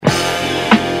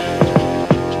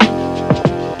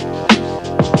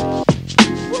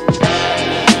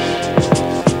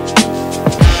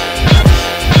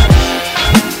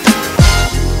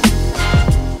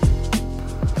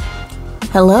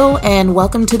Hello and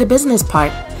welcome to the business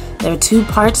part. There are two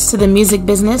parts to the music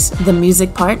business, the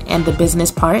music part and the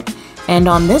business part. And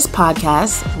on this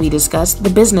podcast, we discuss the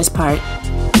business part.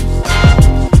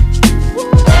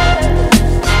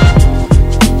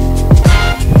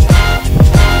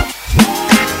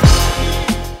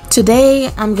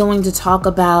 Today, I'm going to talk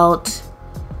about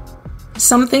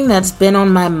something that's been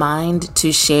on my mind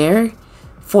to share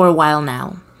for a while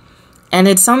now. And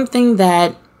it's something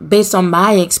that, based on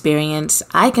my experience,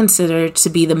 I consider to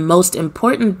be the most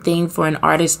important thing for an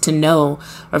artist to know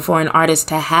or for an artist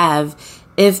to have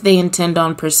if they intend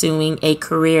on pursuing a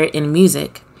career in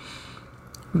music.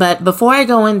 But before I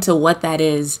go into what that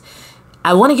is,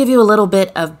 I want to give you a little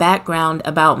bit of background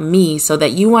about me so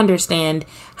that you understand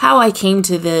how I came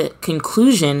to the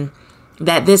conclusion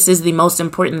that this is the most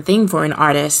important thing for an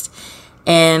artist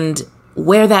and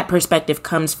where that perspective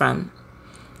comes from.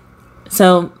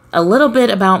 So, a little bit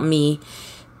about me.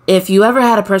 If you ever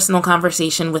had a personal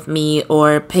conversation with me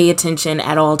or pay attention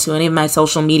at all to any of my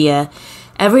social media,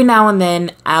 every now and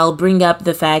then I'll bring up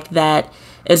the fact that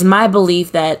it's my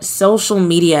belief that social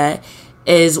media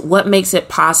is what makes it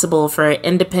possible for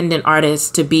independent artists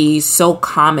to be so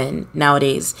common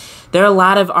nowadays. There are a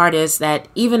lot of artists that,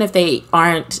 even if they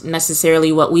aren't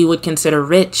necessarily what we would consider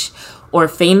rich or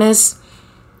famous,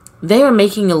 they are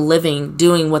making a living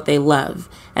doing what they love.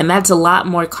 And that's a lot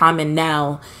more common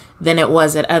now than it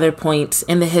was at other points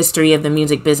in the history of the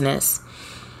music business.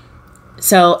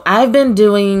 So I've been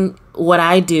doing what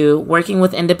I do, working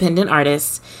with independent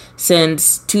artists,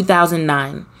 since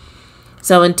 2009.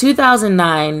 So in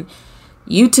 2009,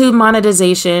 YouTube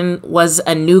monetization was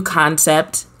a new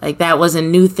concept. Like, that was a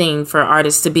new thing for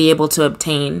artists to be able to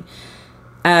obtain.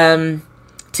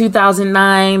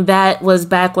 2009, that was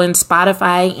back when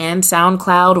Spotify and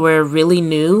SoundCloud were really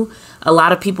new. A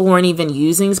lot of people weren't even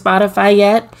using Spotify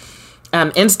yet.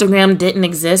 Instagram didn't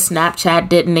exist. Snapchat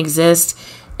didn't exist.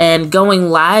 And going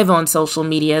live on social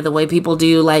media, the way people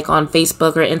do like on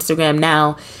Facebook or Instagram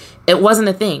now, it wasn't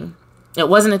a thing. It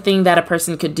wasn't a thing that a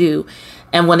person could do.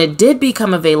 And when it did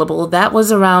become available, that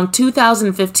was around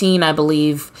 2015, I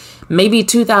believe, maybe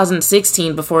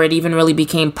 2016 before it even really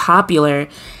became popular.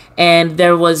 And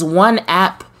there was one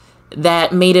app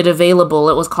that made it available.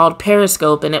 It was called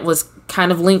Periscope, and it was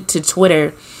kind of linked to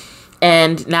Twitter.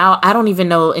 And now I don't even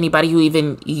know anybody who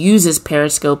even uses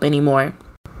Periscope anymore.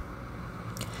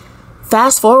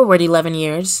 Fast forward 11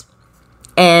 years,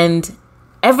 and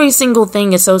every single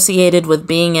thing associated with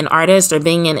being an artist or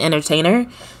being an entertainer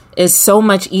is so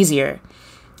much easier.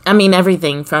 I mean,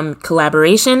 everything from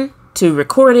collaboration to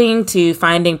recording to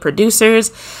finding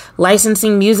producers,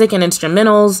 licensing music and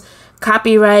instrumentals,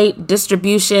 copyright,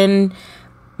 distribution,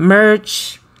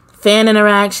 merch, fan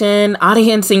interaction,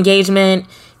 audience engagement,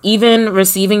 even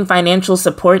receiving financial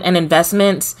support and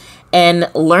investments, and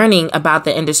learning about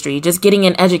the industry, just getting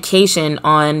an education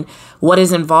on what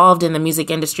is involved in the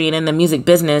music industry and in the music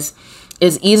business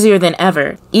is easier than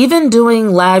ever. Even doing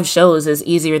live shows is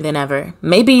easier than ever.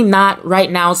 Maybe not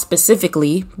right now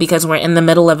specifically, because we're in the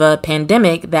middle of a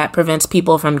pandemic that prevents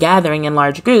people from gathering in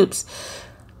large groups.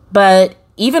 But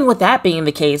even with that being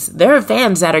the case, there are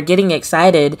fans that are getting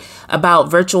excited about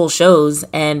virtual shows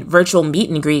and virtual meet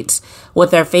and greets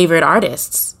with their favorite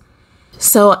artists.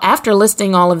 So after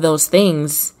listing all of those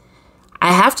things,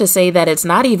 I have to say that it's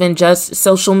not even just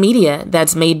social media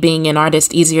that's made being an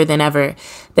artist easier than ever.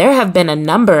 There have been a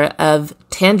number of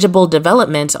tangible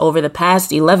developments over the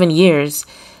past 11 years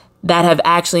that have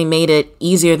actually made it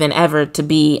easier than ever to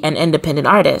be an independent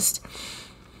artist.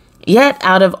 Yet,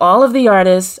 out of all of the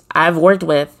artists I've worked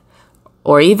with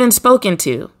or even spoken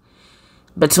to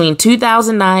between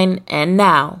 2009 and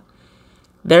now,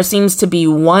 there seems to be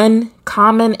one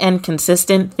common and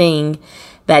consistent thing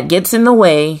that gets in the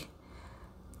way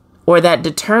or that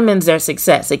determines their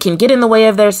success. It can get in the way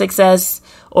of their success,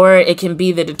 or it can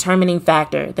be the determining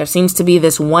factor. There seems to be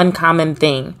this one common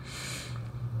thing.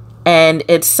 And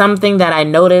it's something that I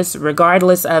notice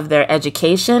regardless of their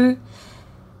education,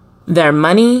 their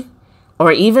money,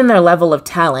 or even their level of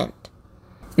talent.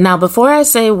 Now, before I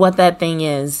say what that thing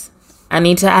is, I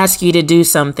need to ask you to do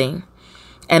something.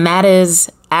 And that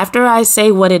is, after I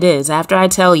say what it is, after I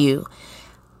tell you,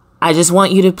 I just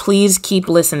want you to please keep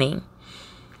listening.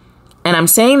 And I'm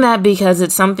saying that because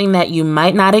it's something that you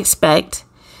might not expect.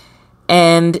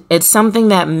 And it's something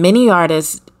that many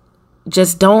artists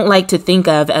just don't like to think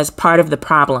of as part of the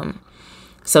problem.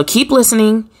 So keep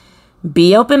listening,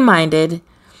 be open-minded,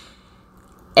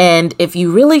 and if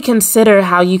you really consider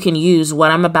how you can use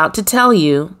what I'm about to tell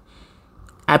you,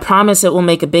 I promise it will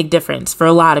make a big difference for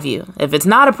a lot of you. If it's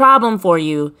not a problem for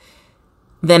you,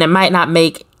 then it might not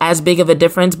make as big of a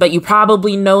difference, but you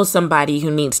probably know somebody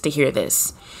who needs to hear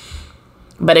this.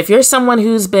 But if you're someone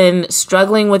who's been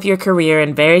struggling with your career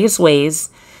in various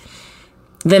ways,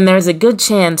 then there's a good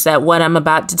chance that what I'm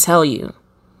about to tell you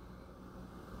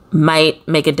might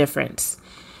make a difference.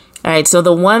 All right, so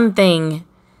the one thing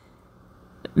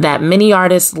that many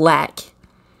artists lack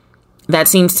that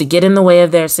seems to get in the way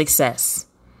of their success,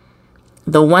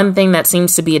 the one thing that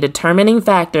seems to be a determining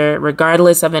factor,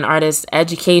 regardless of an artist's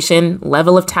education,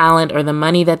 level of talent, or the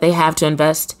money that they have to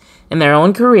invest in their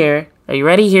own career. Are you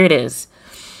ready? Here it is.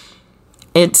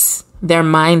 It's their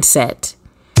mindset.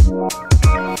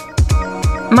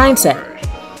 Mindset.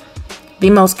 The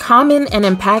most common and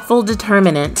impactful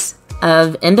determinants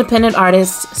of independent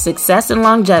artists' success and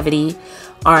longevity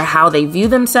are how they view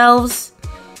themselves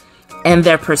and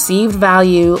their perceived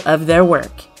value of their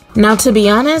work. Now, to be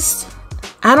honest,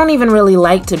 I don't even really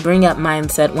like to bring up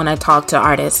mindset when I talk to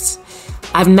artists.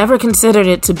 I've never considered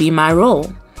it to be my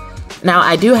role. Now,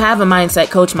 I do have a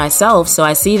mindset coach myself, so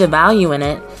I see the value in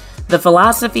it. The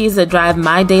philosophies that drive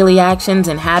my daily actions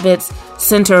and habits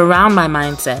center around my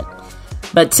mindset.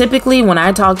 But typically, when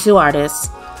I talk to artists,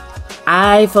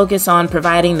 I focus on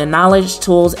providing the knowledge,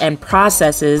 tools, and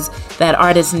processes that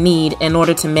artists need in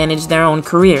order to manage their own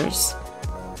careers.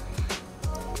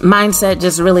 Mindset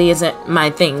just really isn't my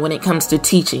thing when it comes to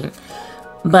teaching.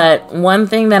 But one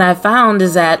thing that I found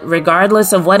is that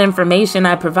regardless of what information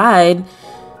I provide,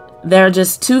 there are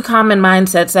just two common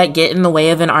mindsets that get in the way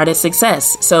of an artist's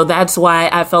success. So that's why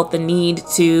I felt the need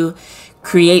to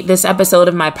create this episode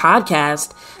of my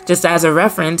podcast just as a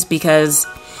reference, because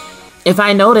if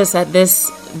I notice that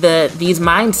these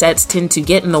mindsets tend to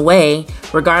get in the way,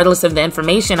 regardless of the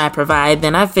information I provide,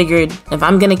 then I figured if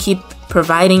I'm going to keep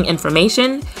providing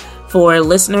information for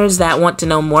listeners that want to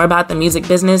know more about the music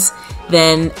business,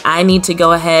 then I need to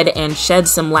go ahead and shed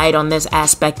some light on this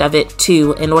aspect of it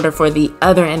too, in order for the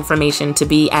other information to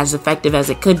be as effective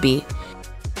as it could be.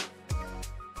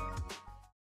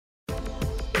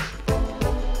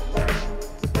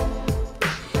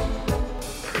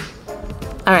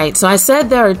 All right, so I said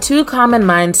there are two common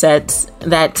mindsets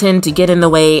that tend to get in the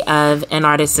way of an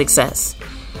artist's success.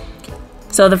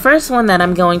 So the first one that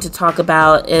I'm going to talk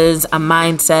about is a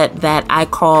mindset that I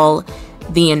call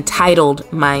the entitled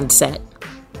mindset.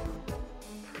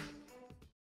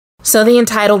 So the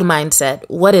entitled mindset,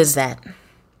 what is that?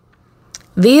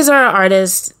 These are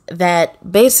artists that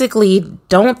basically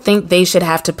don't think they should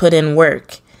have to put in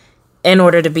work in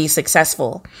order to be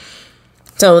successful.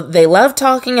 So they love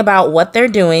talking about what they're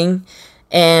doing,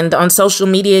 and on social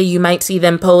media, you might see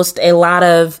them post a lot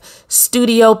of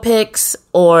studio pics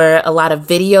or a lot of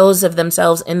videos of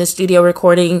themselves in the studio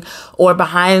recording, or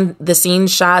behind the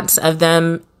scenes shots of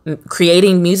them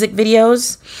creating music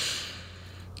videos.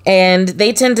 And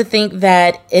they tend to think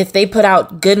that if they put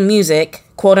out good music,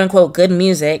 quote unquote good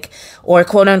music, or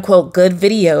quote unquote good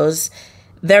videos,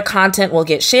 their content will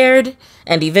get shared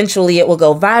and eventually it will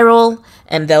go viral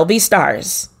and they'll be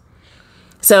stars.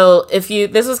 So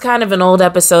this was kind of an old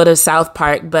episode of South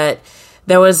Park, but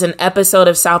there was an episode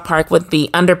of South Park with the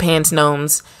Underpants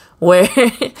Gnomes where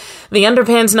the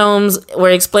Underpants Gnomes were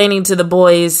explaining to the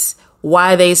boys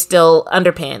why they still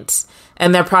underpants.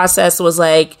 And their process was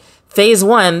like, phase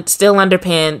 1, still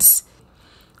underpants.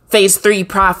 Phase 3,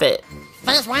 profit.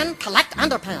 Phase 1, collect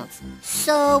underpants.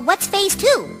 So what's phase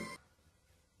 2?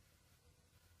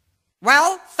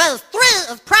 Well, phase 3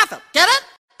 is profit. Get it?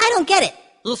 I don't get it.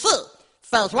 You see,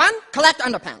 phase 1, collect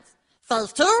underpants.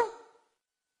 Phase 2,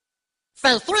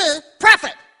 phase 3,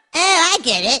 profit. Oh, I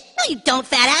get it. No, you don't,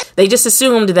 fat ass. They just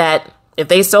assumed that if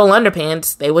they sold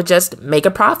underpants, they would just make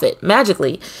a profit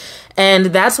magically. And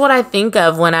that's what I think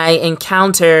of when I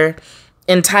encounter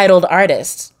entitled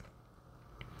artists.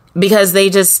 Because they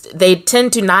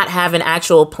tend to not have an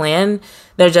actual plan.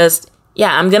 They're just,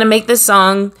 yeah, I'm going to make this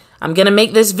song, I'm going to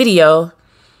make this video,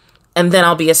 and then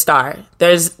I'll be a star.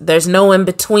 There's no in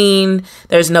between.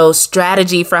 There's no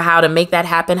strategy for how to make that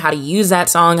happen, how to use that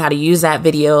song, how to use that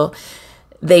video.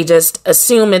 They just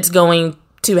assume it's going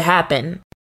to happen.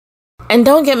 And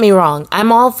don't get me wrong,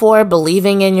 I'm all for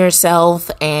believing in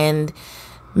yourself and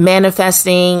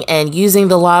manifesting and using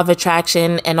the law of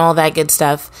attraction and all that good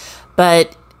stuff.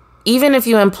 But even if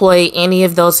you employ any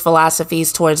of those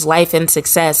philosophies towards life and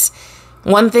success,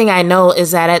 one thing I know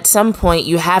is that at some point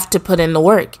you have to put in the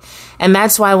work. And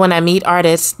that's why when I meet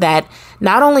artists that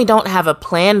not only don't have a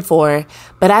plan for,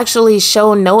 but actually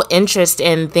show no interest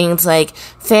in things like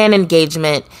fan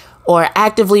engagement or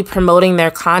actively promoting their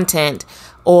content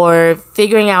or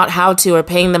figuring out how to or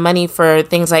paying the money for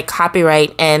things like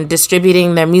copyright and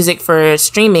distributing their music for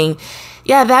streaming,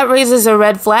 yeah, that raises a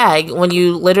red flag when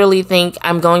you literally think,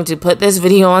 I'm going to put this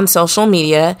video on social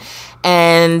media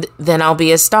and then I'll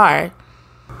be a star.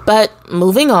 But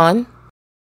moving on.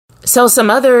 So some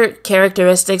other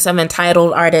characteristics of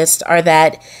entitled artists are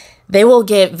that they will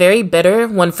get very bitter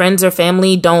when friends or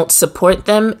family don't support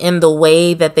them in the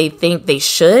way that they think they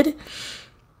should.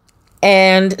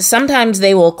 And sometimes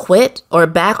they will quit or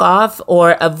back off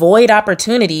or avoid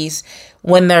opportunities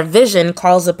when their vision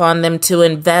calls upon them to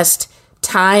invest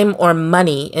time or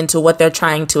money into what they're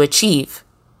trying to achieve.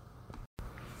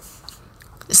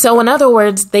 So in other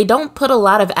words, they don't put a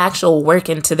lot of actual work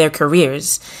into their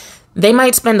careers. They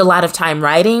might spend a lot of time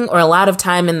writing or a lot of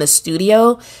time in the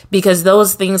studio because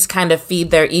those things kind of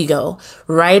feed their ego.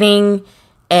 Writing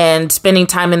and spending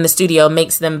time in the studio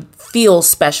makes them feel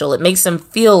special. It makes them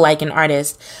feel like an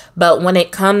artist. But when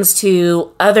it comes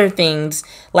to other things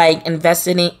like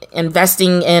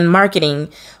investing in marketing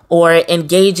or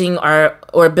engaging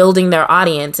or building their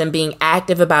audience and being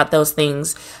active about those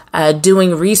things,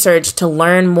 doing research to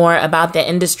learn more about the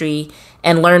industry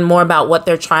and learn more about what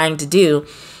they're trying to do,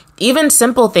 even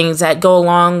simple things that go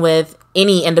along with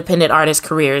any independent artist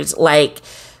careers, like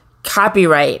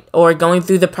copyright or going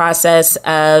through the process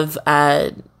of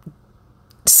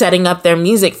setting up their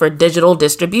music for digital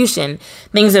distribution,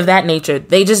 things of that nature.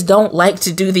 They just don't like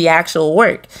to do the actual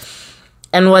work.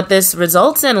 And what this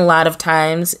results in a lot of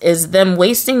times is them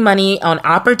wasting money on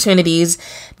opportunities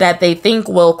that they think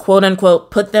will, quote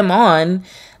unquote, put them on,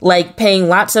 like paying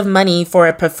lots of money for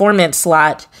a performance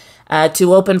slot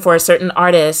to open for a certain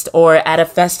artist or at a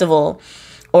festival,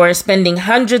 or spending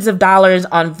hundreds of dollars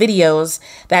on videos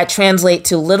that translate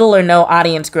to little or no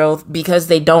audience growth because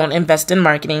they don't invest in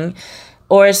marketing,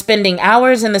 or spending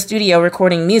hours in the studio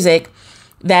recording music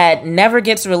that never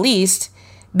gets released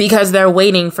because they're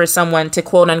waiting for someone to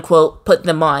quote unquote put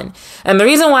them on. And the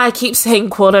reason why I keep saying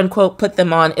quote unquote put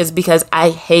them on is because I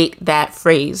hate that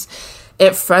phrase.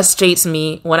 It frustrates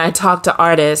me when I talk to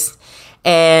artists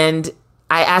and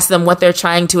I ask them what they're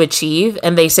trying to achieve,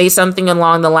 and they say something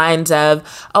along the lines of,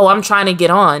 oh, I'm trying to get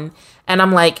on. And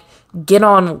I'm like, get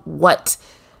on what?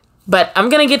 But I'm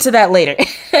going to get to that later.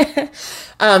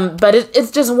 But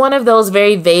it's just one of those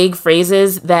very vague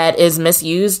phrases that is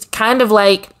misused, kind of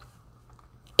like,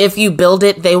 if you build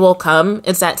it, they will come.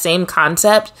 It's that same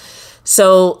concept.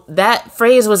 So that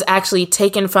phrase was actually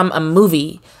taken from a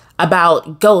movie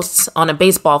about ghosts on a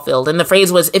baseball field. And the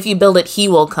phrase was, if you build it, he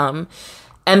will come.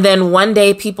 And then one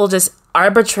day people just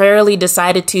arbitrarily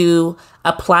decided to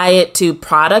apply it to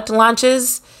product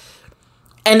launches.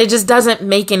 And it just doesn't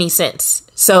make any sense.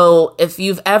 So if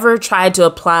you've ever tried to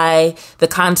apply the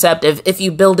concept of if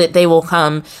you build it, they will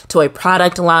come to a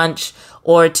product launch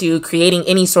or to creating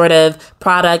any sort of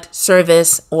product,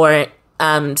 service, or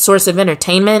source of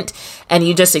entertainment, and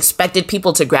you just expected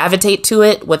people to gravitate to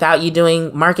it without you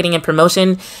doing marketing and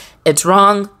promotion, it's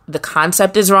wrong. The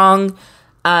concept is wrong.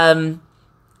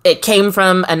 It came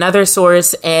from another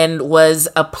source and was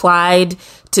applied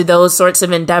to those sorts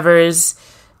of endeavors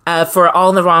for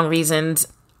all the wrong reasons.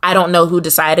 I don't know who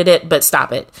decided it, but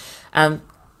stop it.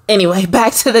 Anyway,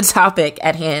 back to the topic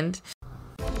at hand.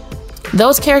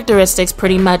 Those characteristics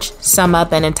pretty much sum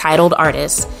up an entitled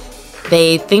artist.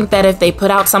 They think that if they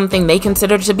put out something they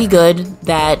consider to be good,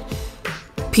 that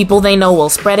people they know will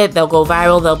spread it, they'll go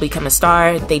viral, they'll become a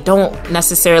star. They don't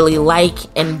necessarily like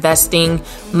investing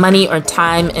money or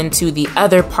time into the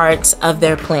other parts of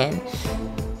their plan.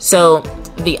 So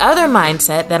the other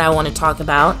mindset that I want to talk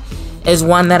about is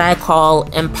one that I call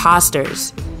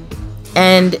imposters.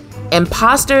 And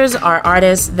imposters are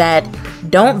artists that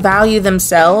don't value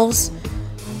themselves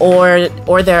or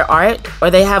their art, or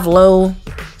they have low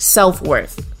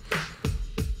self-worth.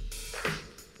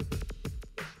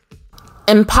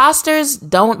 Imposters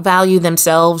don't value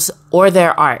themselves or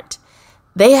their art.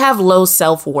 They have low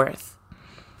self-worth.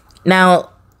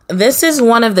 Now, this is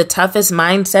one of the toughest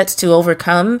mindsets to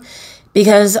overcome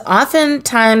because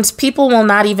oftentimes people will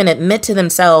not even admit to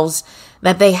themselves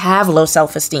that they have low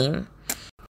self-esteem.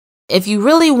 If you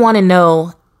really want to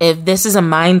know if this is a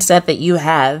mindset that you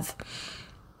have,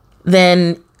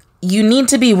 then you need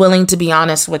to be willing to be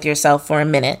honest with yourself for a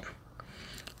minute.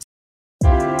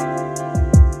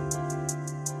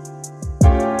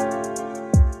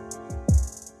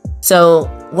 So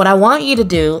what I want you to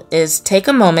do is take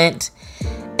a moment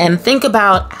and think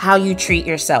about how you treat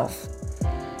yourself.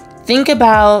 Think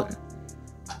about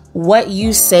what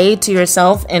you say to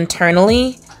yourself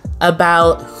internally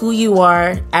about who you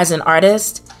are as an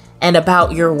artist and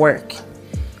about your work.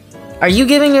 Are you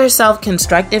giving yourself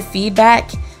constructive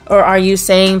feedback, or are you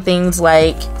saying things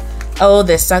like, oh,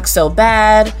 this sucks so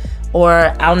bad,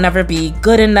 or I'll never be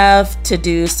good enough to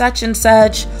do such and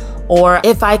such, or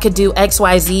if I could do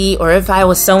XYZ, or if I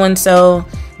was so and so,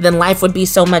 then life would be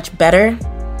so much better.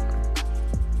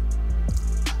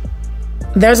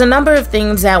 There's a number of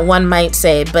things that one might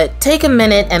say, but take a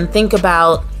minute and think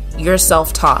about your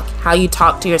self-talk, how you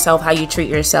talk to yourself, how you treat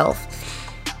yourself.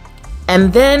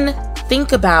 And then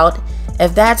think about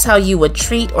if that's how you would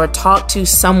treat or talk to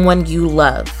someone you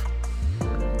love.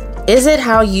 Is it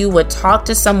how you would talk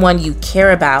to someone you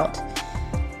care about?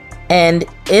 And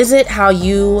is it how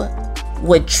you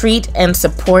would treat and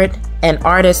support an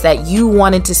artist that you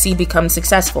wanted to see become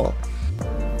successful?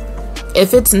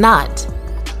 If it's not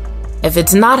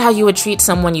how you would treat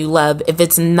someone you love, if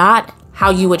it's not how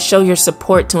you would show your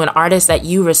support to an artist that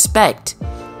you respect,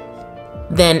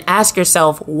 then ask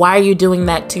yourself, why are you doing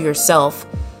that to yourself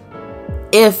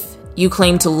if you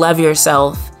claim to love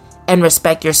yourself and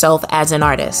respect yourself as an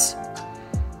artist?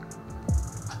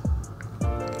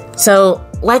 So,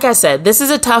 like I said, this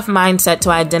is a tough mindset to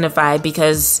identify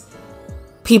because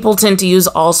people tend to use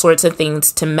all sorts of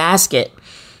things to mask it.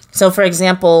 So, for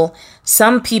example,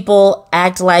 some people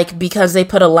act like because they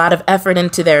put a lot of effort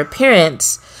into their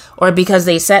appearance or because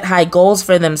they set high goals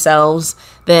for themselves,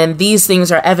 then these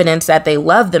things are evidence that they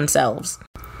love themselves.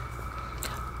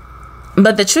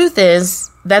 But the truth is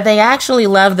that they actually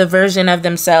love the version of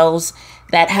themselves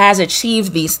that has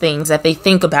achieved these things that they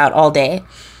think about all day.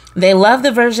 They love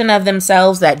the version of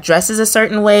themselves that dresses a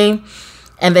certain way,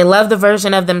 and they love the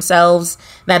version of themselves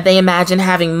that they imagine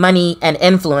having money and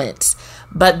influence.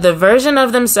 But the version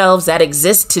of themselves that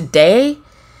exists today,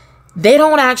 they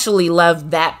don't actually love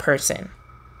that person.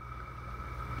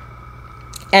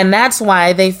 And that's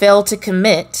why they fail to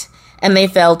commit and they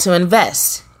fail to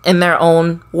invest in their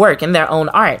own work, in their own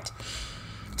art.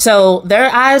 So their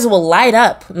eyes will light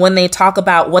up when they talk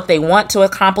about what they want to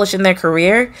accomplish in their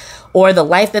career or the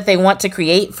life that they want to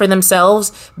create for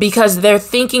themselves because they're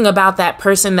thinking about that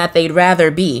person that they'd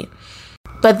rather be.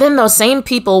 But then those same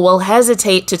people will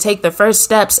hesitate to take the first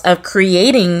steps of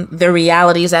creating the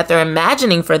realities that they're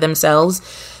imagining for themselves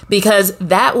because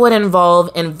that would involve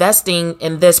investing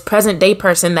in this present day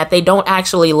person that they don't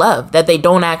actually love, that they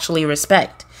don't actually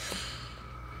respect.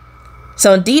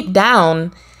 So deep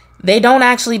down, they don't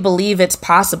actually believe it's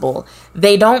possible.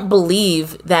 They don't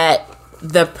believe that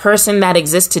the person that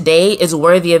exists today is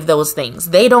worthy of those things.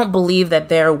 They don't believe that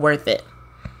they're worth it.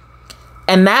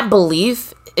 And that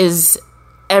belief is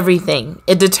everything.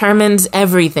 It determines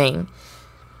everything.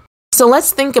 So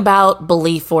let's think about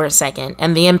belief for a second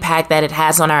and the impact that it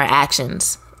has on our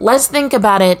actions. Let's think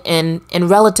about it in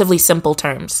relatively simple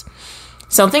terms.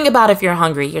 So think about if you're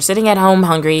hungry, you're sitting at home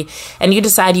hungry, and you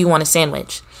decide you want a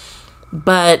sandwich.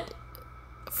 But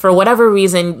for whatever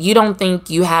reason, you don't think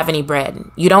you have any bread.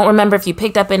 You don't remember if you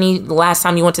picked up any the last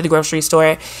time you went to the grocery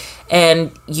store,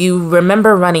 and you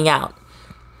remember running out.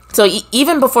 So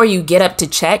even before you get up to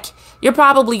check, you're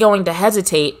probably going to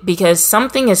hesitate because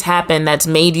something has happened that's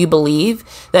made you believe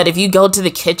that if you go to the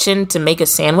kitchen to make a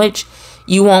sandwich,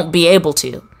 you won't be able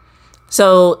to.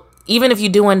 So even if you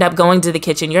do end up going to the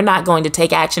kitchen, you're not going to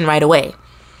take action right away.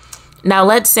 Now,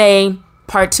 let's say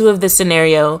part 2 of this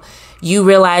scenario, you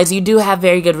realize you do have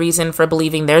very good reason for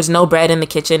believing there's no bread in the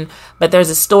kitchen, but there's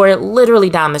a store literally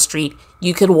down the street.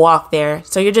 You could walk there.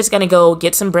 So you're just going to go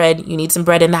get some bread. You need some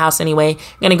bread in the house anyway.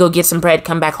 You're going to go get some bread,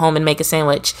 come back home and make a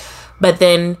sandwich. But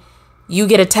then you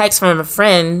get a text from a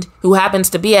friend who happens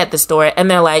to be at the store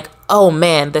and they're like, oh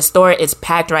man, the store is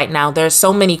packed right now. There's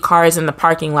so many cars in the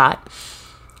parking lot.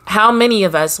 How many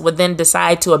of us would then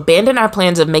decide to abandon our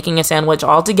plans of making a sandwich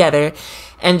altogether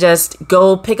and just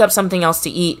go pick up something else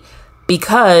to eat?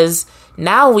 Because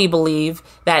now we believe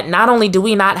that not only do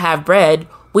we not have bread,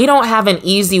 we don't have an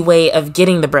easy way of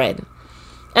getting the bread.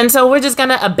 And so we're just going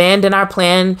to abandon our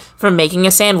plan for making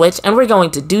a sandwich and we're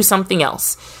going to do something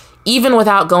else, even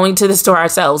without going to the store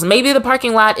ourselves. Maybe the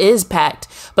parking lot is packed,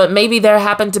 but maybe there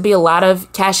happened to be a lot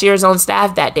of cashiers on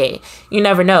staff that day. You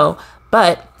never know.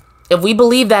 But if we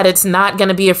believe that it's not going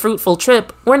to be a fruitful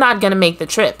trip, we're not going to make the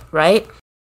trip, right?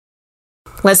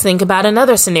 Let's think about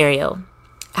another scenario.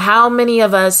 How many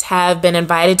of us have been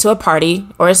invited to a party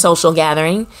or a social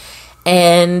gathering,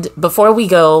 and before we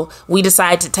go, we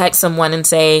decide to text someone and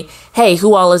say, hey,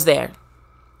 who all is there?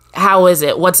 How is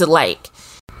it? What's it like?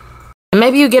 And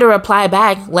maybe you get a reply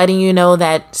back letting you know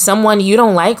that someone you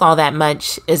don't like all that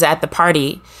much is at the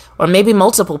party, or maybe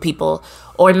multiple people.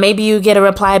 Or maybe you get a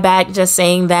reply back just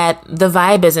saying that the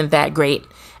vibe isn't that great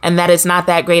and that it's not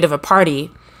that great of a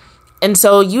party. And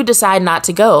so you decide not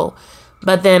to go.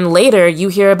 But then later you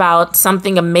hear about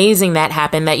something amazing that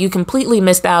happened that you completely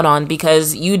missed out on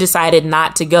because you decided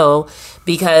not to go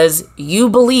because you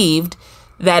believed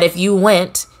that if you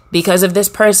went because of this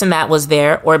person that was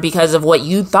there or because of what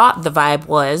you thought the vibe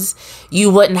was, you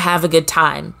wouldn't have a good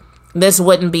time. This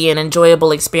wouldn't be an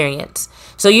enjoyable experience.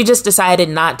 So you just decided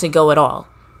not to go at all.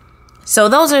 So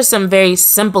those are some very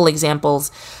simple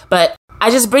examples, but I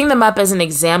just bring them up as an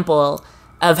example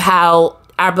of how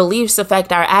our beliefs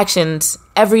affect our actions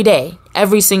every day,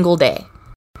 every single day.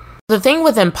 The thing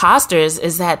with imposters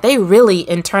is that they really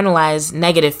internalize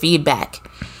negative feedback.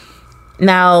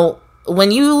 Now,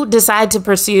 when you decide to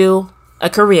pursue a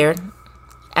career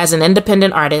as an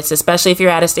independent artist, especially if you're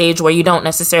at a stage where you don't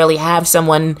necessarily have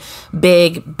someone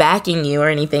big backing you or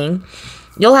anything,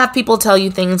 you'll have people tell you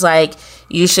things like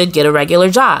you should get a regular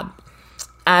job.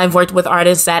 I've worked with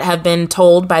artists that have been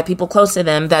told by people close to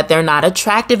them that they're not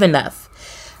attractive enough,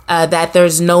 that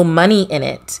there's no money in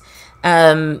it.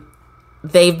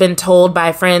 They've been told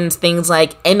by friends things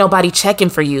like, ain't nobody checking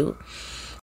for you.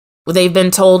 They've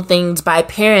been told things by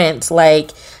parents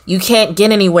like, you can't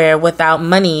get anywhere without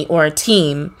money or a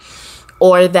team,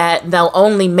 or that they'll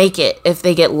only make it if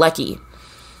they get lucky.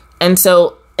 And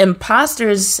so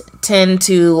imposters tend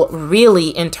to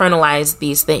really internalize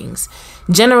these things.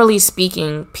 Generally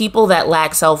speaking, people that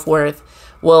lack self-worth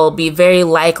will be very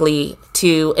likely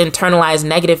to internalize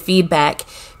negative feedback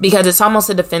because it's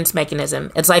almost a defense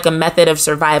mechanism. It's like a method of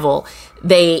survival.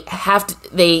 They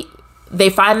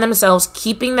find themselves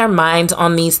keeping their minds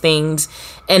on these things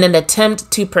in an attempt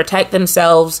to protect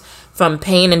themselves from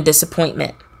pain and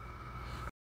disappointment.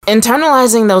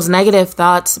 Internalizing those negative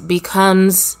thoughts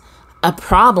becomes a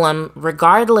problem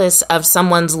regardless of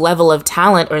someone's level of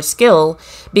talent or skill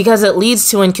because it leads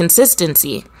to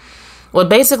inconsistency. What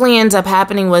basically ends up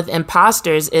happening with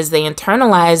imposters is they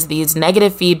internalize these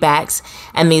negative feedbacks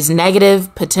and these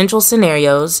negative potential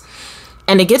scenarios,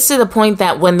 and it gets to the point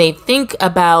that when they think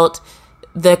about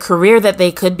the career that they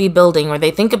could be building or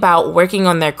they think about working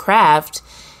on their craft,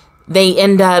 they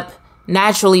end up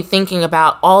naturally thinking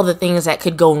about all the things that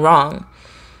could go wrong.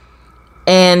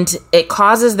 And it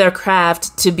causes their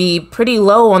craft to be pretty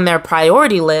low on their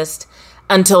priority list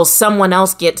until someone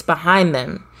else gets behind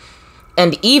them.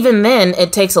 And even then,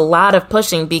 it takes a lot of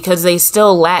pushing because they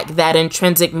still lack that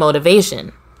intrinsic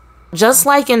motivation. Just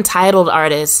like entitled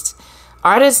artists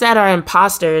that are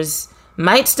imposters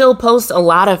might still post a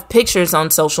lot of pictures on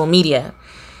social media.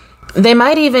 They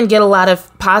might even get a lot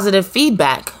of positive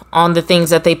feedback on the things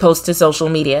that they post to social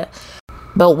media.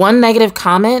 But one negative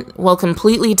comment will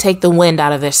completely take the wind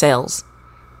out of their sails.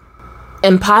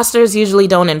 Imposters usually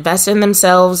don't invest in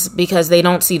themselves because they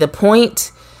don't see the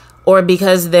point or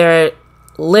because they're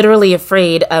literally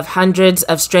afraid of hundreds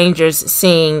of strangers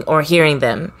seeing or hearing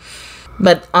them.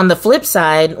 But on the flip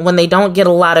side, when they don't get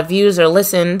a lot of views or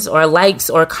listens or likes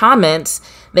or comments,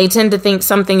 they tend to think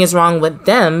something is wrong with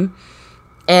them,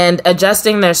 and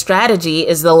adjusting their strategy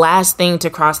is the last thing to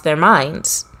cross their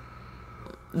minds.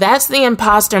 That's the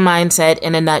imposter mindset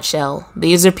in a nutshell.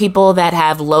 These are people that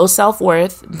have low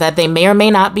self-worth that they may or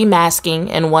may not be masking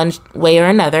in one way or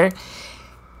another,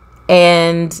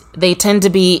 and they tend to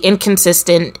be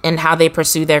inconsistent in how they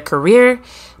pursue their career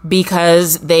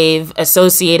because they've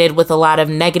associated with a lot of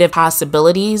negative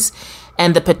possibilities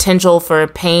and the potential for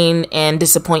pain and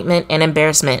disappointment and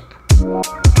embarrassment.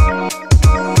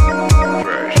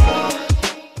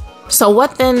 So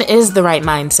what then is the right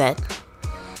mindset?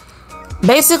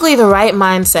 Basically, the right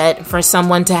mindset for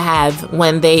someone to have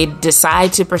when they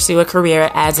decide to pursue a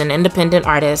career as an independent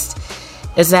artist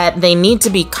is that they need to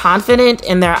be confident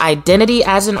in their identity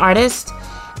as an artist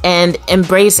and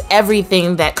embrace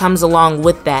everything that comes along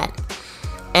with that.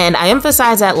 And I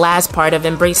emphasize that last part of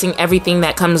embracing everything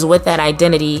that comes with that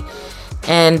identity.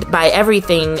 And by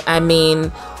everything, I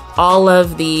mean all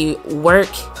of the work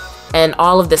and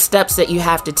all of the steps that you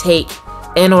have to take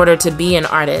in order to be an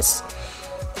artist.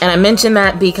 And I mention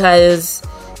that because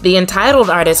the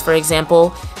entitled artists, for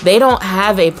example, they don't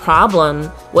have a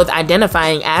problem with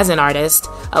identifying as an artist.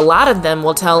 A lot of them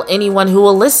will tell anyone who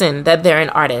will listen that they're an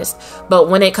artist. But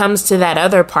when it comes to that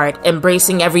other part,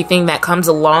 embracing everything that comes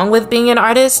along with being an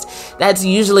artist, that's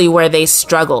usually where they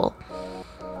struggle.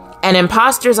 And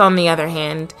imposters, on the other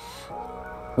hand,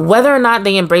 whether or not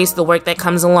they embrace the work that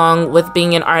comes along with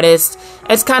being an artist,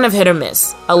 it's kind of hit or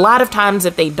miss. A lot of times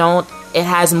if they don't, it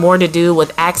has more to do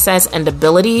with access and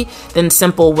ability than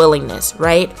simple willingness,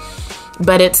 right?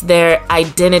 But it's their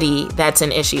identity that's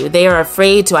an issue. They are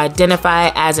afraid to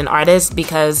identify as an artist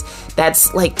because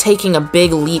that's like taking a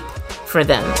big leap for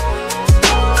them.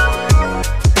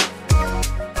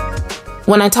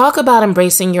 When I talk about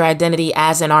embracing your identity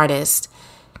as an artist,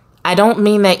 I don't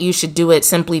mean that you should do it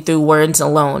simply through words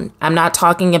alone. I'm not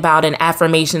talking about an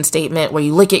affirmation statement where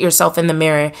you look at yourself in the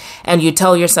mirror and you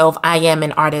tell yourself, I am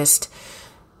an artist.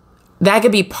 That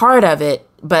could be part of it,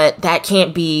 but that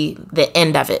can't be the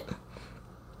end of it.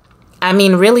 I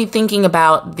mean, really thinking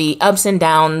about the ups and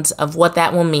downs of what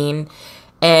that will mean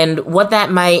and what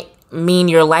that might mean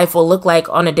your life will look like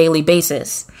on a daily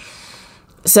basis.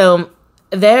 So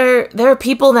there are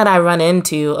people that I run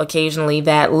into occasionally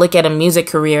that look at a music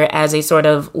career as a sort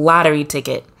of lottery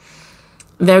ticket.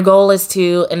 Their goal is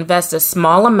to invest a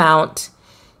small amount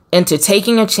into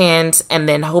taking a chance and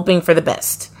then hoping for the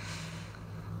best.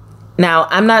 Now,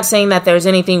 I'm not saying that there's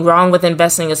anything wrong with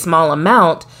investing a small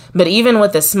amount, but even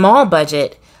with a small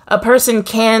budget, a person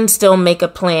can still make a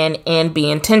plan and be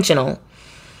intentional.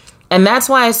 And that's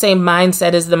why I say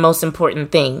mindset is the most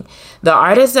important thing. The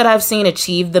artists that I've seen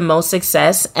achieve the most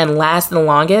success and last the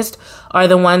longest are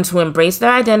the ones who embrace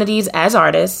their identities as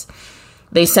artists.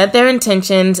 They set their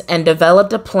intentions and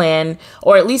developed a plan,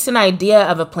 or at least an idea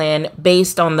of a plan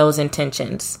based on those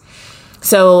intentions.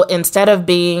 So instead of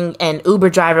being an Uber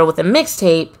driver with a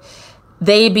mixtape,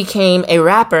 they became a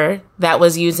rapper that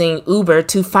was using Uber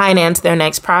to finance their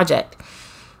next project.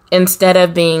 Instead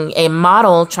of being a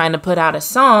model trying to put out a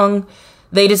song,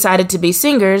 they decided to be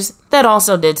singers that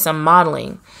also did some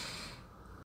modeling.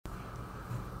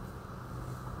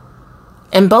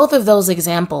 In both of those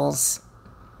examples,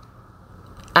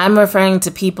 I'm referring to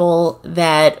people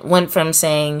that went from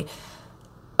saying,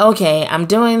 okay, I'm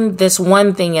doing this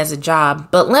one thing as a job,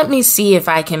 but let me see if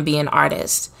I can be an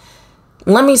artist.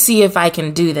 Let me see if I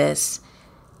can do this.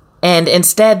 And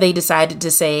instead they decided to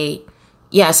say,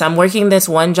 yes, I'm working this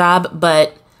one job,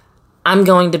 but I'm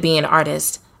going to be an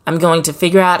artist. I'm going to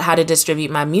figure out how to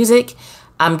distribute my music.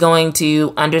 I'm going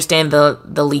to understand the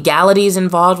legalities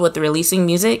involved with releasing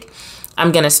music.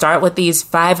 I'm going to start with these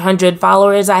 500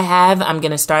 followers I have. I'm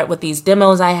going to start with these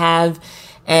demos I have.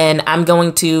 And I'm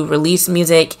going to release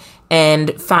music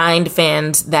and find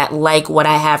fans that like what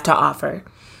I have to offer.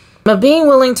 But being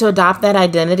willing to adopt that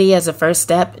identity as a first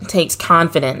step takes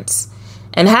confidence.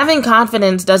 And having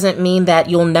confidence doesn't mean that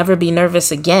you'll never be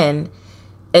nervous again.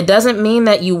 It doesn't mean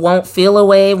that you won't feel a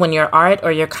way when your art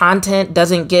or your content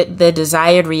doesn't get the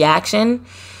desired reaction.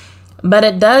 But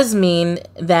it does mean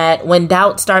that when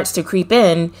doubt starts to creep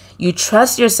in, you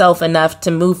trust yourself enough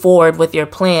to move forward with your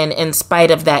plan in spite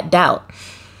of that doubt.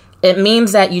 It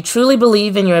means that you truly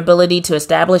believe in your ability to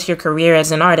establish your career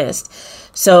as an artist.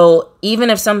 So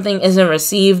even if something isn't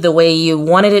received the way you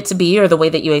wanted it to be or the way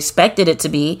that you expected it to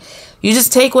be, you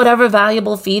just take whatever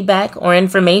valuable feedback or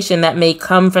information that may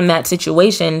come from that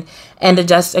situation and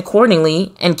adjust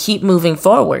accordingly and keep moving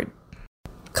forward.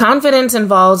 Confidence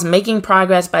involves making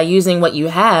progress by using what you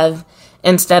have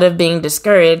instead of being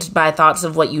discouraged by thoughts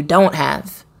of what you don't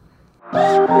have.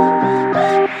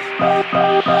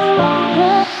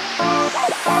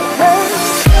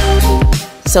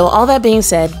 So all that being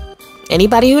said,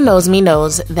 anybody who knows me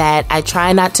knows that I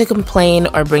try not to complain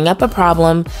or bring up a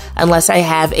problem unless I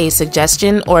have a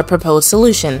suggestion or a proposed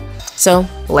solution. So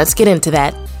let's get into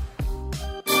that.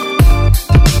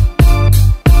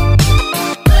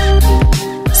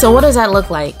 So what does that look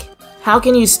like? How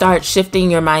can you start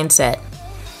shifting your mindset?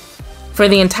 For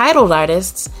the entitled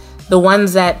artists, the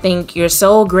ones that think you're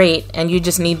so great and you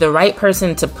just need the right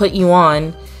person to put you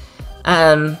on,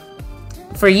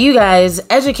 for you guys,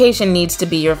 education needs to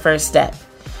be your first step.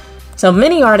 So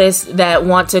many artists that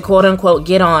want to quote unquote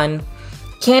get on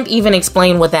can't even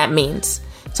explain what that means.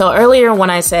 So earlier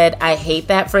when I said I hate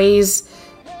that phrase,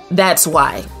 that's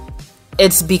why.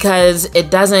 It's because it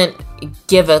doesn't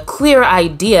give a clear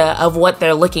idea of what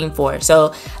they're looking for.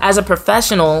 So as a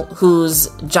professional whose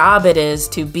job it is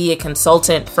to be a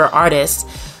consultant for artists,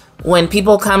 when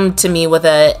people come to me with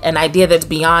an idea that's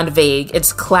beyond vague,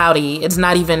 it's cloudy, it's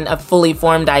not even a fully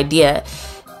formed idea,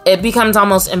 it becomes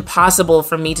almost impossible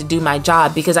for me to do my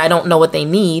job because I don't know what they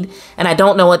need, and I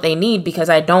don't know what they need because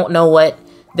I don't know what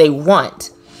they want.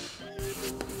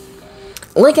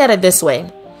 Look at it this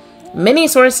way. Many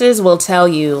sources will tell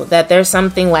you that there's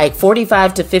something like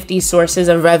 45 to 50 sources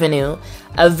of revenue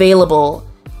available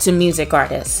to music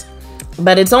artists,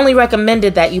 but it's only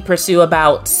recommended that you pursue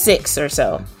about 6 or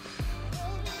so.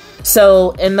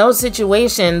 So in those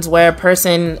situations where a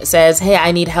person says, hey,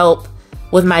 I need help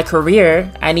with my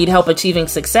career, I need help achieving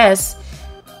success,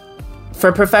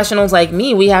 for professionals like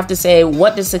me, we have to say,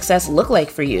 what does success look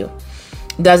like for you?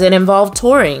 Does it involve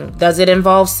touring? Does it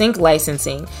involve sync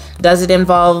licensing? Does it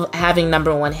involve having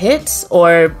 #1 hits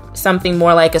or something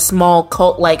more like a small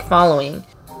cult-like following?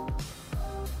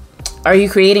 Are you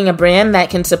creating a brand that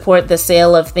can support the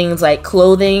sale of things like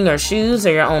clothing or shoes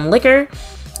or your own liquor,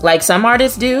 like some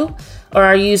artists do? Or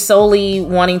are you solely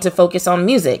wanting to focus on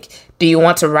music? Do you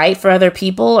want to write for other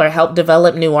people or help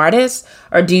develop new artists?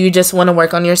 Or do you just want to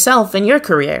work on yourself and your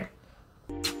career?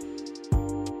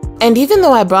 And even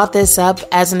though I brought this up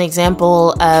as an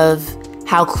example of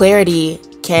how clarity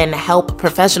can help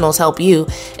professionals help you,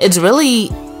 it's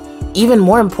really even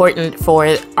more important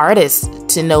for artists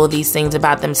to know these things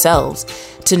about themselves,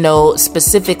 to know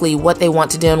specifically what they want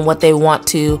to do and what they want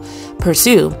to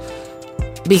pursue.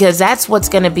 Because that's what's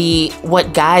going to be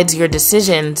what guides your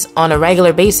decisions on a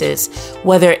regular basis,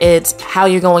 whether it's how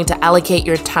you're going to allocate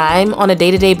your time on a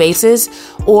day-to-day basis,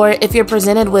 or if you're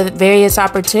presented with various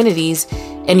opportunities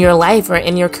in your life or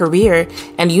in your career,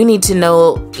 and you need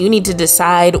to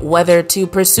decide whether to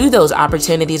pursue those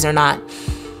opportunities or not.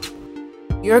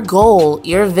 Your goal,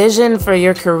 your vision for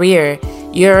your career,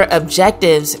 your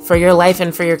objectives for your life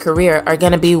and for your career are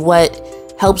going to be what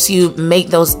helps you make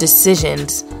those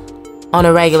decisions on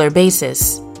a regular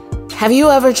basis. Have you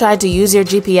ever tried to use your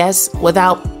GPS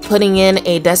without putting in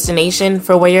a destination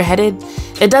for where you're headed?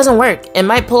 It doesn't work. It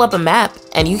might pull up a map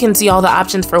and you can see all the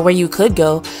options for where you could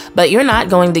go, but you're not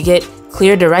going to get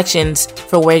clear directions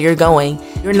for where you're going.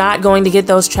 You're not going to get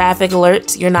those traffic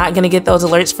alerts. You're not going to get those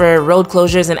alerts for road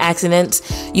closures and accidents.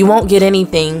 You won't get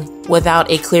anything without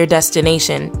a clear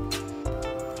destination.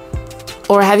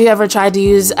 Or have you ever tried to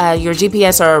use your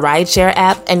GPS or a rideshare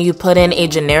app and you put in a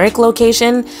generic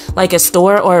location, like a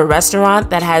store or a restaurant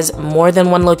that has more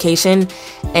than one location,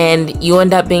 and you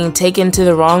end up being taken to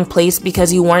the wrong place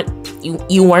because you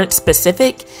weren't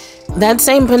specific? That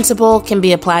same principle can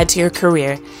be applied to your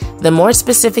career. The more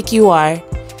specific you are,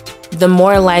 the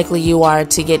more likely you are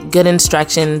to get good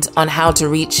instructions on how to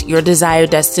reach your desired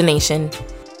destination.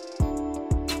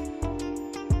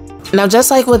 Now,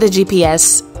 just like with a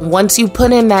GPS, once you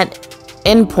put in that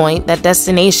endpoint, that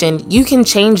destination, you can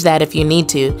change that if you need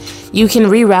to. You can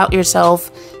reroute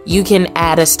yourself. You can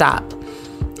add a stop.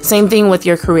 Same thing with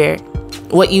your career.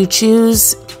 What you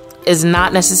choose is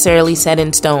not necessarily set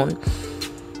in stone,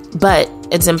 but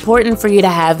it's important for you to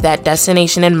have that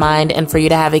destination in mind and for you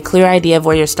to have a clear idea of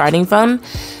where you're starting from,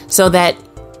 so that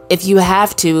if you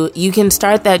have to, you can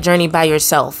start that journey by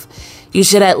yourself. You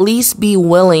should at least be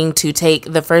willing to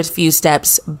take the first few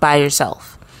steps by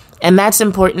yourself. And that's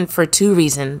important for two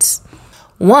reasons.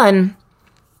 One,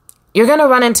 you're going to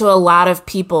run into a lot of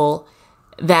people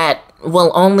that will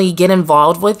only get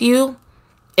involved with you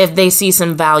if they see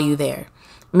some value there.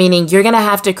 Meaning you're going to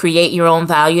have to create your own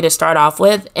value to start off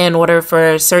with in order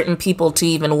for certain people to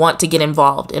even want to get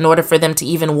involved, in order for them to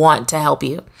even want to help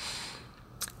you.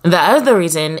 The other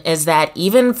reason is that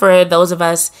even for those of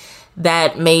us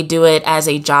that may do it as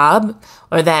a job,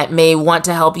 or that may want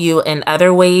to help you in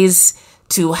other ways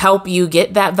to help you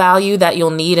get that value that you'll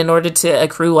need in order to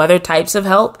accrue other types of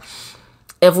help,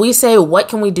 if we say, what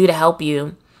can we do to help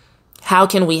you? How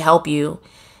can we help you?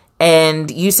 And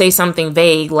you say something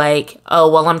vague like, oh,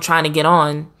 well, I'm trying to get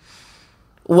on.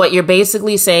 What you're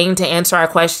basically saying to answer our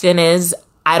question is,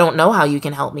 I don't know how you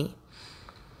can help me.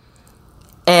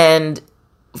 And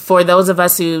for those of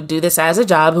us who do this as a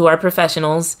job, who are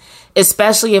professionals,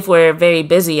 especially if we're very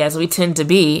busy, as we tend to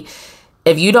be,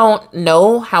 if you don't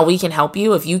know how we can help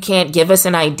you, if you can't give us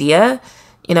an idea,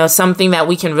 something that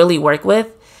we can really work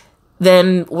with,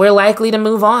 then we're likely to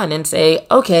move on and say,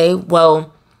 okay,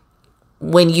 well,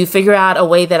 when you figure out a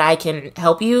way that I can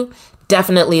help you,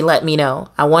 definitely let me know.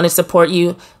 I want to support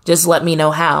you. Just let me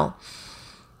know how.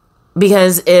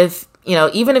 Because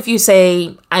even if you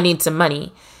say, I need some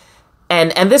money,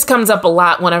 and this comes up a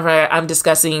lot whenever I'm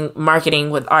discussing marketing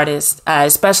with artists,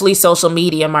 especially social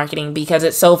media marketing, because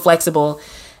it's so flexible.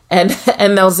 And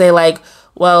they'll say like,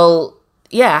 well,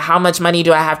 yeah, how much money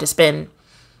do I have to spend?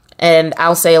 And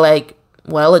I'll say like,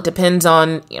 well, it depends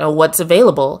on, what's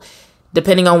available.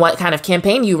 Depending on what kind of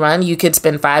campaign you run, you could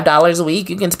spend $5 a week.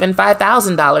 You can spend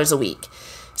 $5,000 a week.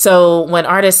 So when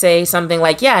artists say something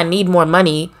like, yeah, I need more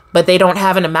money, but they don't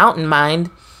have an amount in mind,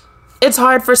 it's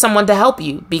hard for someone to help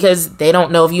you because they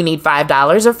don't know if you need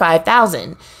 $5 or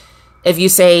 $5,000. If you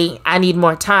say, I need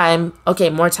more time, okay,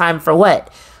 more time for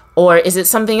what? Or is it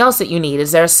something else that you need?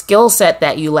 Is there a skill set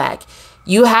that you lack?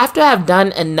 You have to have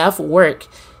done enough work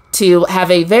to have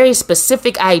a very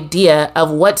specific idea of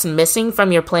what's missing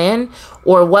from your plan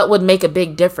or what would make a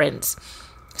big difference,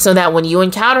 so that when you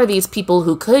encounter these people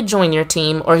who could join your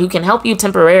team or who can help you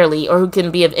temporarily or who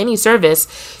can be of any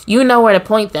service, you know where to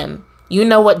point them. You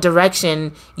know what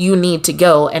direction you need to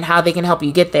go and how they can help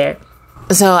you get there.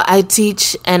 So I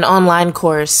teach an online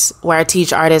course where I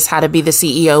teach artists how to be the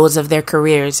CEOs of their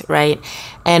careers, right?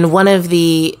 And one of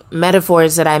the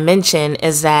metaphors that I mention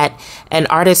is that an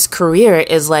artist's career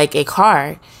is like a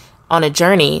car on a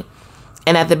journey.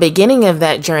 And at the beginning of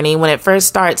that journey, when it first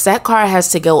starts, that car has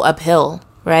to go uphill,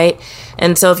 right?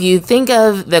 And so if you think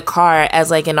of the car as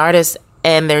like an artist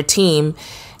and their team,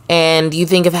 and you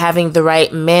think of having the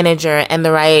right manager and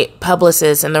the right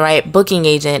publicist and the right booking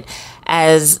agent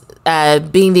as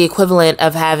being the equivalent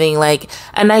of having like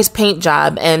a nice paint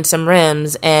job and some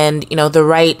rims and, the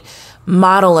right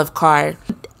model of car.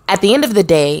 At the end of the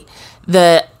day,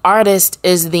 the artist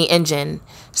is the engine.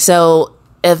 So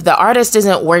if the artist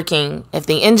isn't working, if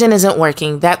the engine isn't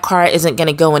working, that car isn't going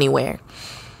to go anywhere.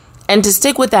 And to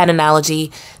stick with that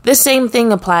analogy, the same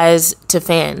thing applies to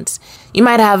fans. You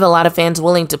might have a lot of fans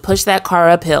willing to push that car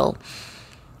uphill,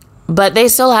 but they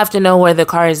still have to know where the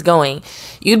car is going.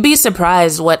 You'd be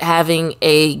surprised what having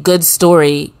a good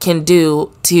story can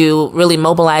do to really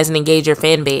mobilize and engage your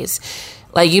fan base.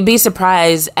 Like, you'd be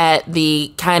surprised at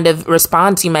the kind of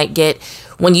response you might get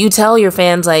when you tell your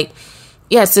fans, like,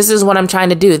 yes, this is what I'm trying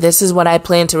to do. This is what I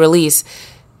plan to release.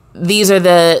 This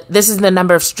is the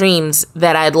number of streams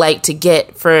that I'd like to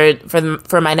get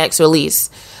for my next release,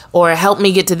 or help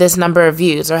me get to this number of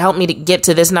views, or help me to get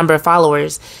to this number of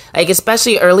followers. Like,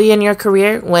 especially early in your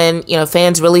career when,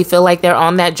 fans really feel like they're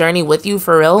on that journey with you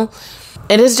for real.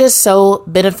 It is just so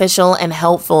beneficial and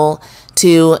helpful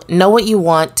to know what you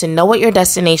want, to know what your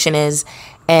destination is,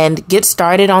 and get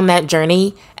started on that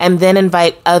journey, and then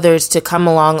invite others to come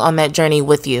along on that journey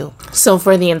with you. So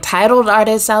for the entitled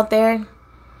artists out there,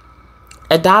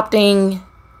 adopting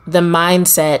the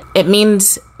mindset, it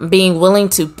means being willing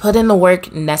to put in the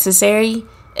work necessary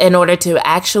in order to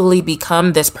actually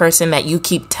become this person that you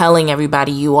keep telling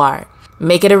everybody you are.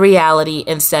 Make it a reality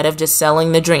instead of just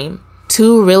selling the dream.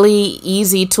 2 really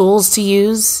easy tools to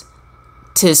use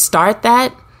to start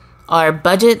that are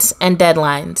budgets and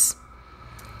deadlines.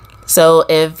 So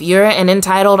if you're an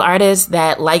entitled artist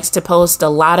that likes to post a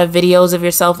lot of videos of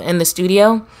yourself in the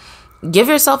studio, give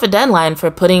yourself a deadline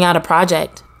for putting out a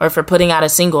project or for putting out a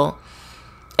single.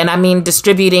 And I mean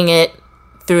distributing it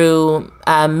through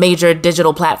major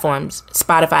digital platforms,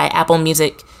 Spotify, Apple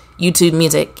Music, YouTube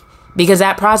Music, because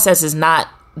that process is not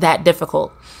that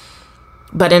difficult.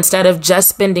 But instead of just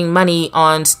spending money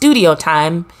on studio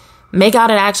time, make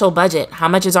out an actual budget. How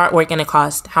much is artwork going to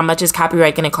cost? How much is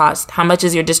copyright going to cost? How much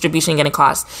is your distribution going to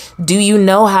cost? Do you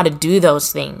know how to do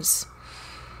those things?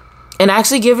 And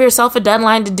actually give yourself a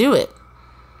deadline to do it.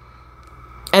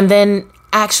 And then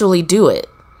actually do it.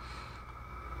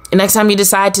 The next time you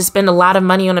decide to spend a lot of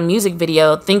money on a music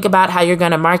video, think about how you're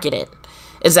going to market it.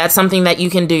 Is that something that you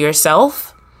can do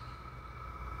yourself?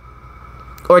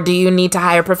 Or do you need to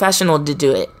hire a professional to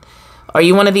do it? Are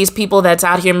you one of these people that's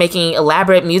out here making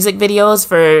elaborate music videos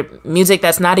for music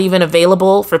that's not even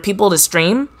available for people to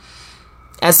stream?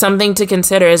 As something to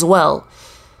consider as well.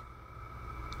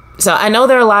 So I know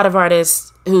there are a lot of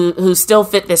artists who still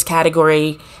fit this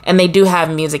category, and they do have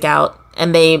music out,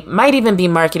 and they might even be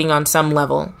marketing on some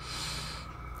level.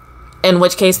 In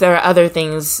which case, there are other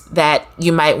things that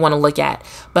you might want to look at.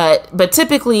 But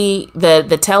typically,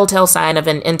 the telltale sign of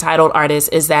an entitled artist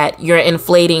is that you're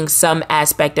inflating some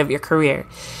aspect of your career.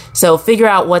 So figure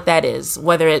out what that is,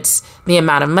 whether it's the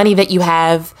amount of money that you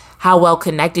have, how well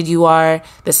connected you are,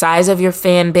 the size of your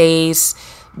fan base,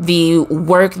 the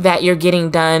work that you're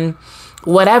getting done,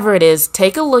 whatever it is,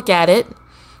 take a look at it.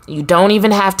 You don't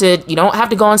have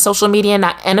to go on social media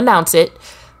and announce it.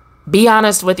 Be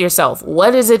honest with yourself.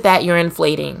 What is it that you're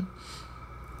inflating?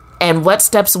 And what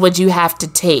steps would you have to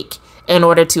take in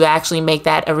order to actually make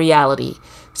that a reality?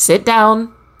 Sit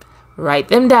down, write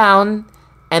them down,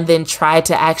 and then try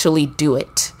to actually do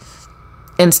it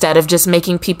instead of just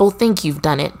making people think you've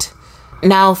done it.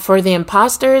 Now, for the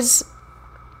imposters,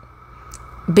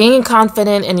 being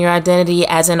confident in your identity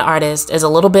as an artist is a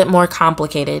little bit more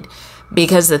complicated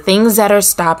because the things that are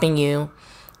stopping you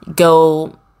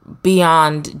go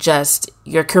beyond just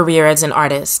your career as an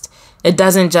artist. It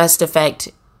doesn't just affect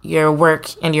your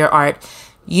work and your art.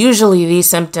 Usually these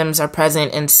symptoms are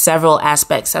present in several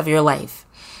aspects of your life.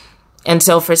 And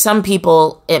so for some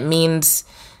people, it means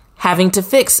having to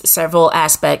fix several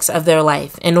aspects of their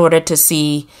life in order to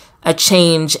see a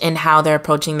change in how they're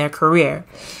approaching their career.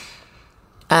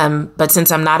 But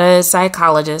since I'm not a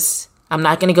psychologist, I'm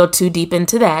not going to go too deep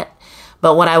into that.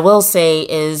 But what I will say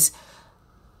is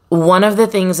one of the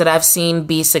things that I've seen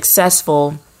be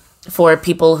successful for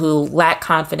people who lack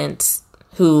confidence,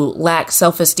 who lack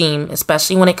self-esteem,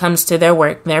 especially when it comes to their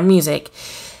work, their music,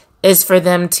 is for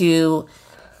them to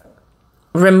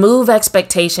remove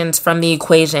expectations from the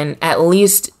equation, at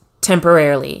least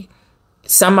temporarily.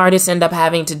 Some artists end up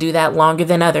having to do that longer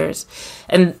than others.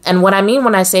 And what I mean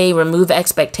when I say remove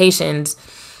expectations,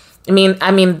 I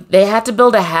mean they have to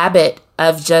build a habit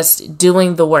of just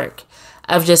doing the work,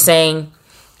 of just saying,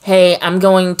 hey, I'm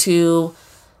going to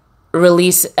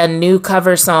release a new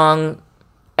cover song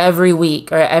every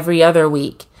week or every other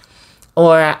week.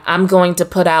 or I'm going to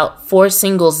put out 4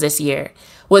 singles this year,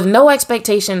 with no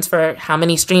expectations for how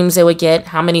many streams they would get,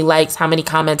 how many likes, how many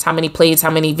comments, how many plays, how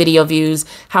many video views,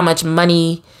 how much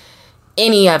money,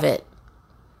 any of it.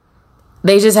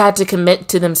 They just had to commit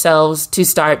to themselves to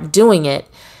start doing it.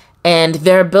 And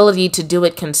their ability to do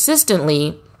it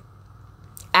consistently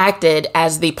acted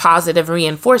as the positive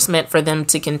reinforcement for them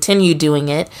to continue doing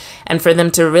it and for them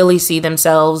to really see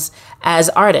themselves as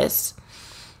artists.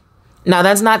 Now,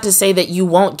 that's not to say that you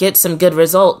won't get some good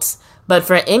results, but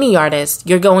for any artist,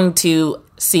 you're going to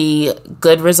see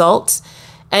good results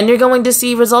and you're going to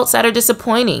see results that are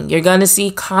disappointing. You're going to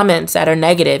see comments that are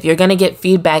negative. You're going to get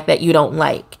feedback that you don't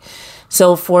like.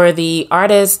 So for the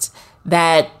artists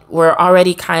that were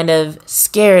already kind of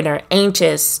scared or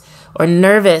anxious or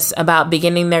nervous about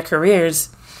beginning their careers,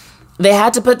 they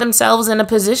had to put themselves in a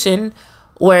position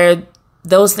where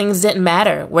those things didn't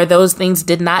matter, where those things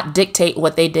did not dictate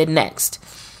what they did next.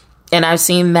 And I've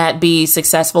seen that be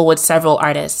successful with several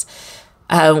artists.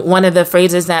 One of the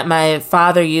phrases that my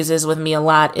father uses with me a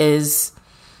lot is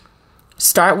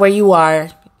start where you are,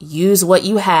 use what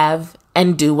you have,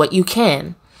 and do what you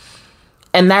can.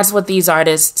 And that's what these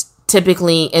artists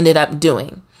typically ended up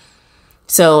doing.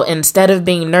 So instead of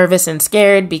being nervous and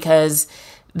scared because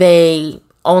they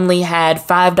only had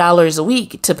 $5 a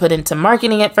week to put into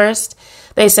marketing at first,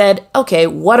 they said, okay,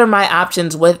 what are my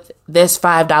options with this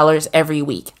 $5 every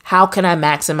week? How can I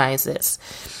maximize this?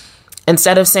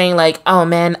 Instead of saying like, oh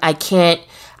man,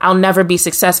 I'll never be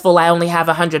successful, I only have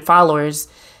 100 followers.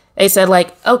 They said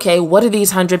like, okay, what are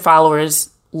these 100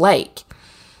 followers like?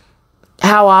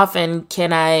 How often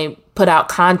can I put out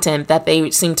content that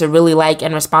they seem to really like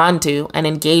and respond to and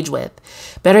engage with?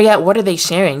 Better yet, what are they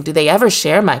sharing? Do they ever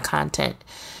share my content?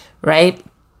 Right?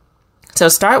 So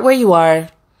start where you are,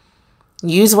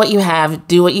 use what you have,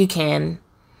 do what you can,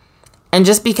 and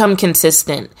just become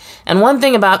consistent. And one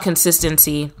thing about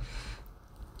consistency,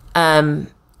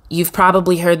 you've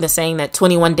probably heard the saying that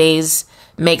 21 days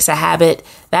makes a habit.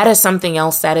 That is something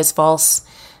else that is false.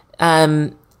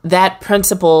 That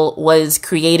principle was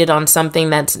created on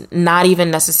something that's not even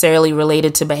necessarily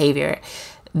related to behavior.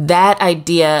 That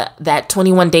idea that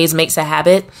 21 days makes a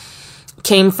habit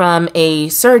came from a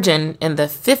surgeon in the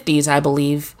 50s, I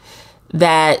believe,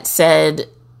 that said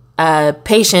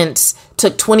patients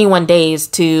took 21 days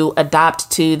to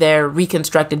adapt to their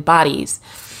reconstructed bodies.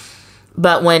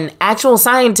 But when actual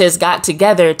scientists got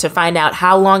together to find out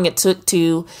how long it took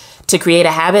to create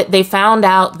a habit, they found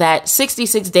out that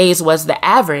 66 days was the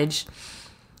average.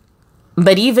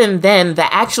 But even then,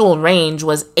 the actual range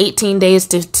was 18 days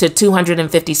to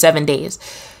 257 days.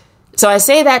 So I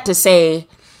say that to say,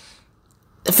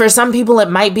 for some people, it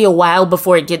might be a while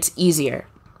before it gets easier.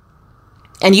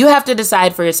 And you have to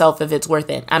decide for yourself if it's worth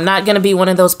it. I'm not going to be one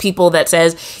of those people that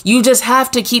says, you just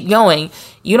have to keep going.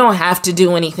 You don't have to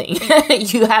do anything.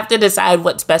 You have to decide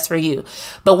what's best for you.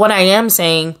 But what I am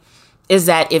saying is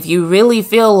that if you really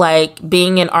feel like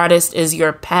being an artist is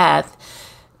your path,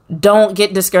 don't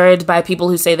get discouraged by people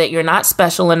who say that you're not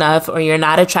special enough or you're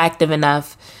not attractive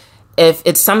enough. If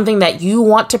it's something that you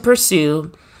want to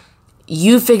pursue,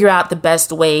 you figure out the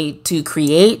best way to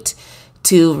create,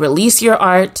 to release your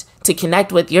art, to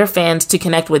connect with your fans, to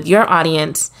connect with your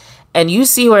audience, and you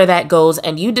see where that goes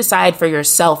and you decide for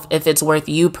yourself if it's worth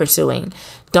you pursuing.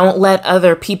 Don't let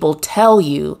other people tell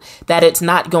you that it's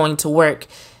not going to work.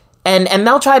 And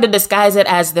they'll try to disguise it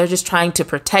as they're just trying to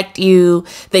protect you.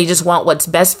 They just want what's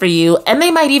best for you. And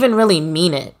they might even really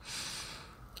mean it.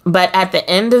 But at the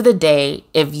end of the day,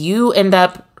 if you end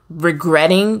up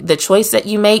regretting the choice that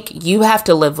you make, you have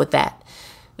to live with that.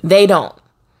 They don't.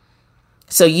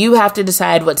 So you have to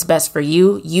decide what's best for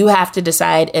you. You have to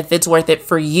decide if it's worth it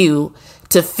for you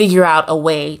to figure out a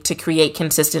way to create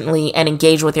consistently and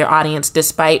engage with your audience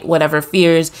despite whatever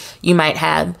fears you might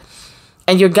have.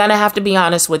 And you're going to have to be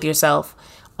honest with yourself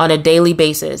on a daily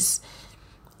basis,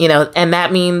 and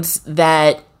that means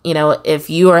that, if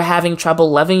you are having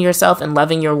trouble loving yourself and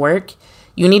loving your work,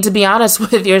 you need to be honest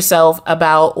with yourself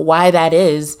about why that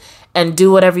is and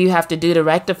do whatever you have to do to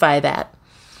rectify that.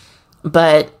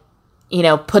 But,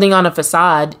 putting on a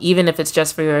facade, even if it's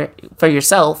just for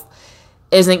yourself,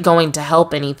 isn't going to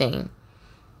help anything,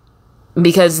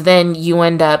 because then you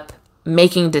end up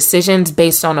making decisions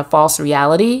based on a false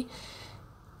reality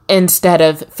instead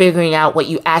of figuring out what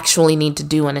you actually need to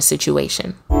do in a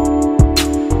situation.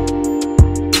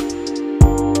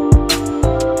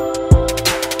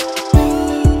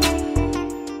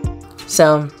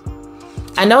 So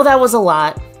I know that was a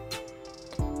lot.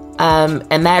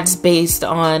 And that's based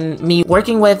on me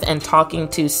working with and talking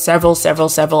to several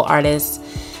artists,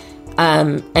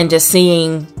 and just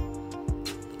seeing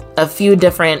a few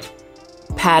different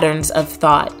patterns of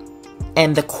thought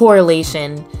and the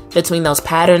correlation between those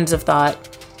patterns of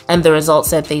thought and the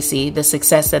results that they see, the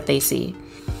success that they see.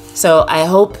 So I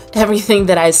hope everything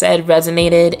that I said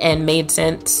resonated and made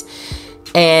sense,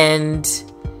 and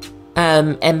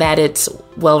that it's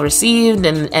well received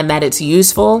and that it's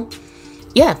useful.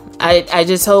 Yeah, I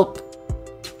just hope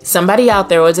somebody out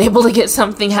there was able to get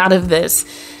something out of this,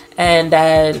 and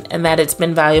that it's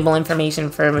been valuable information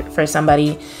for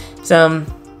somebody. So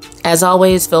as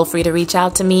always, feel free to reach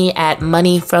out to me at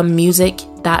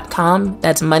moneyfrommusic.com.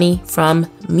 That's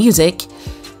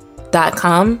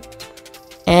moneyfrommusic.com.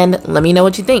 And let me know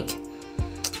what you think.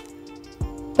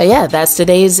 But yeah, that's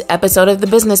today's episode of The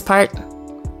Business Part.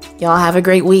 Y'all have a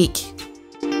great week.